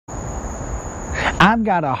I've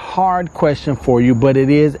got a hard question for you, but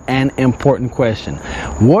it is an important question.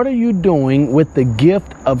 What are you doing with the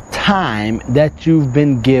gift of time that you've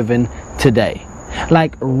been given today?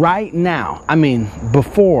 Like right now,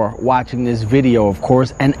 before watching this video, of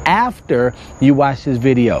course, and after you watch this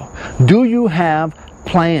video, do you have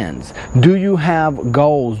plans? Do you have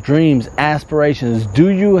goals, dreams, aspirations? Do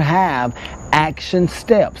you have action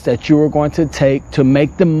steps that you are going to take to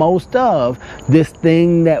make the most of this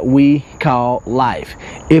thing that we call life?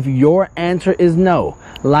 If your answer is no,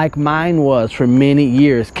 like mine was for many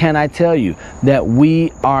years, can I tell you that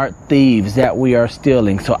we are thieves, that we are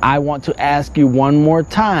stealing? So I want to ask you one more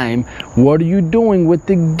time, what are you doing with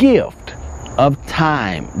the gift of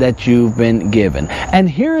time that you've been given? And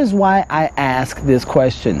here is why I ask this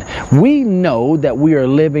question. We know that we are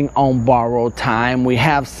living on borrowed time. We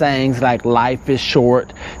have sayings like life is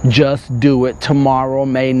short, just do it, tomorrow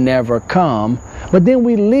may never come. But then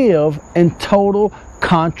we live in total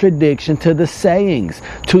contradiction to the sayings,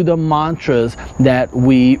 to the mantras that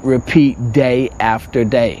we repeat day after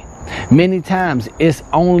day. Many times it's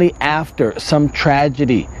only after some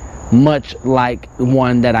tragedy, much like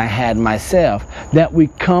one that I had myself, that we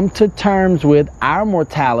come to terms with our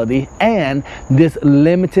mortality and this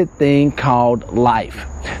limited thing called life.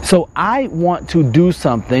 So I want to do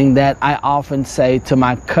something that I often say to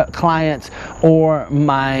my clients or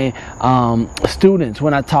my students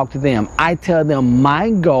when I talk to them. I tell them my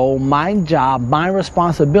goal, my job, my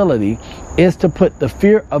responsibility is to put the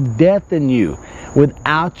fear of death in you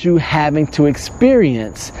without you having to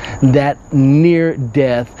experience that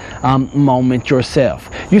near-death moment yourself.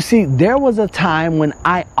 You see, there was a time when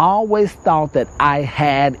I always thought that I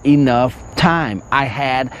had enough time. I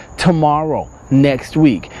had tomorrow, next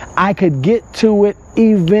week. I could get to it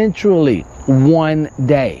eventually one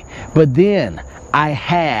day. But then I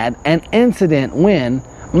had an incident when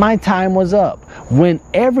my time was up, when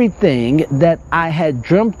everything that I had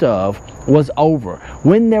dreamt of was over,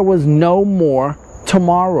 when there was no more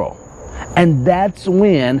tomorrow. And that's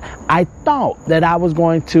when I thought that I was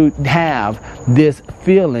going to have this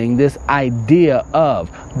feeling, this idea of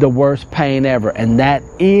the worst pain ever. And that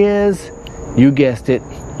is, you guessed it,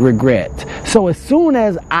 regret. So as soon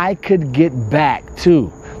as I could get back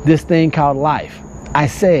to this thing called life, I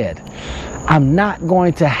said, I'm not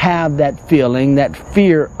going to have that feeling, that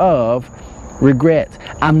fear of regret.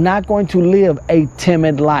 I'm not going to live a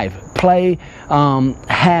timid life, play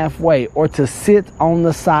halfway, or to sit on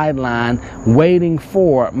the sideline waiting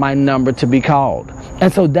for my number to be called.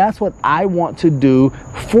 And so that's what I want to do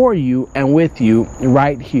for you and with you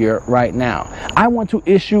right here, right now. I want to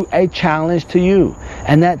issue a challenge to you.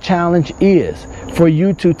 And that challenge is for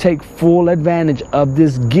you to take full advantage of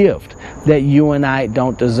this gift that you and I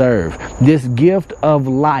don't deserve. This gift of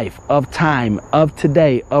life, of time, of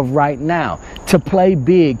today, of right now. To play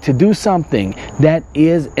big, to do something that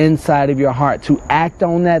is inside of your heart. To act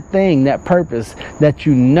on that thing, that purpose that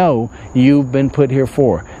you know you've been put here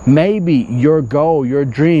for. Maybe your goal, your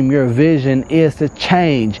dream, your vision is to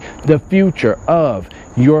change the future of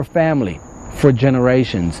your family for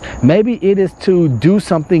generations. Maybe it is to do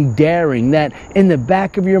something daring that in the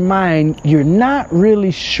back of your mind you're not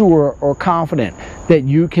really sure or confident that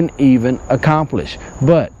you can even accomplish,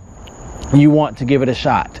 but you want to give it a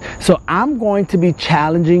shot. So I'm going to be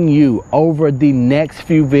challenging you over the next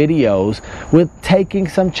few videos with taking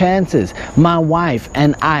some chances. My wife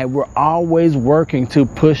and I, we're always working to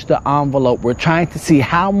push the envelope. We're trying to see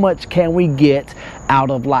how much can we get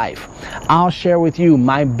out of life. I'll share with you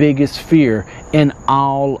my biggest fear in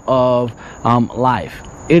all of life.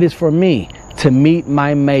 It is for me to meet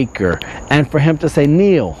my maker and for him to say,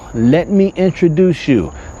 Neil, let me introduce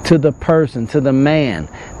you to the person, to the man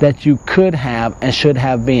that you could have and should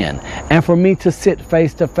have been. And for me to sit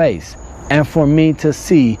face to face and for me to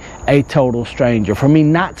see a total stranger. For me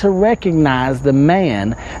not to recognize the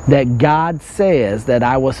man that God says that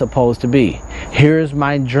I was supposed to be. Here's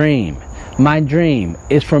my dream. My dream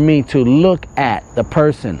is for me to look at the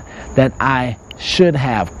person that I should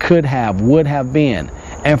have, could have, would have been,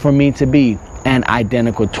 and for me to be an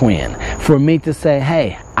identical twin. For me to say,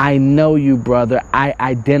 hey, I know you, brother. I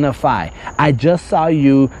identify. I just saw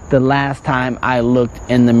you the last time I looked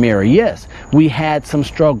in the mirror. Yes, we had some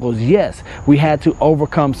struggles. Yes, we had to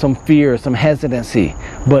overcome some fear, some hesitancy,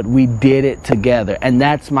 but we did it together. And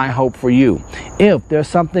that's my hope for you. If there's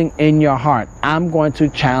something in your heart, I'm going to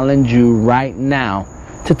challenge you right now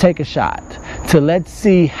to take a shot, to let's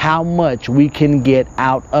see how much we can get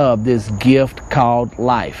out of this gift called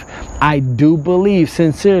life. I do believe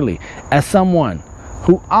sincerely, as someone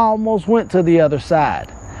who almost went to the other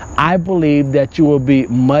side, I believe that you will be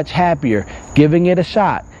much happier giving it a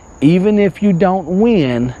shot even if you don't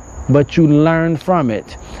win, but you learn from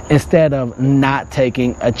it instead of not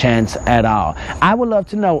taking a chance at all. I would love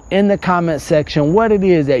to know in the comment section what it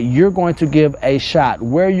is that you're going to give a shot,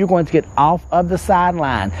 where you're going to get off of the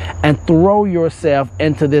sideline and throw yourself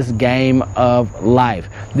into this game of life.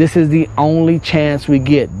 This is the only chance we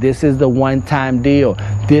get. This is the one-time deal.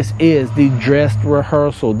 This is the dress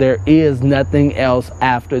rehearsal. There is nothing else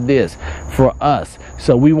after this for us.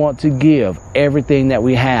 So we want to give everything that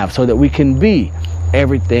we have so that we can be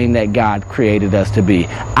everything that God created us to be.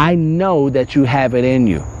 I know that you have it in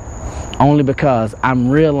you, only because I'm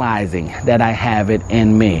realizing that I have it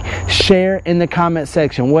in me. Share in the comment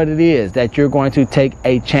section what it is that you're going to take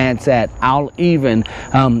a chance at. I'll even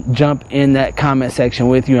jump in that comment section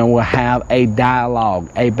with you, and we'll have a dialogue,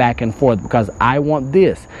 a back and forth, because I want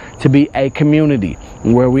this to be a community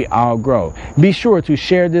where we all grow. Be sure to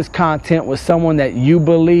share this content with someone that you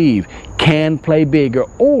believe can play bigger,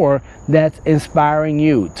 or that's inspiring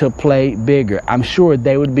you to play bigger. I'm sure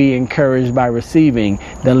they would be encouraged by receiving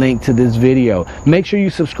the link to this video. Make sure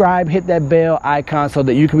you subscribe, hit that bell icon so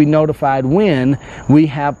that you can be notified when we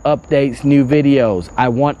have updates, new videos. I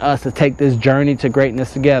want us to take this journey to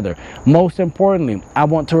greatness together. Most importantly, I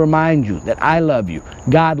want to remind you that I love you,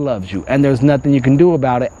 God loves you, and there's nothing you can do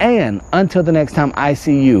about it. And until the next time I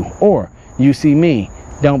see you or you see me,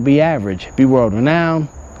 don't be average, be world renowned.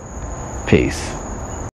 Peace.